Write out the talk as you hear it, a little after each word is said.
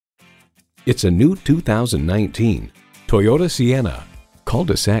It's a new 2019 Toyota Sienna.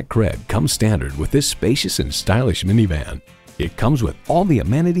 Cul-de-sac cred comes standard with this spacious and stylish minivan. It comes with all the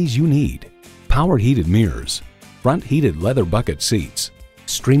amenities you need. Power heated mirrors, front heated leather bucket seats,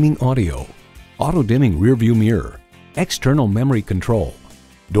 streaming audio, auto-dimming rearview mirror, external memory control,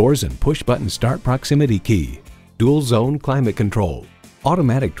 doors and push-button start proximity key, dual-zone climate control,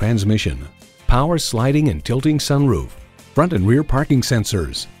 automatic transmission, power sliding and tilting sunroof, front and rear parking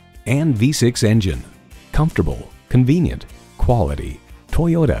sensors, and V6 engine. Comfortable, convenient, quality.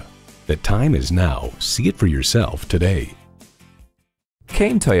 Toyota. The time is now. See it for yourself today.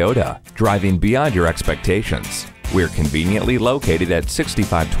 Cain Toyota, driving beyond your expectations. We're conveniently located at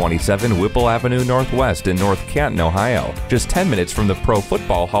 6527 Whipple Avenue Northwest in North Canton, Ohio, just 10 minutes from the Pro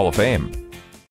Football Hall of Fame.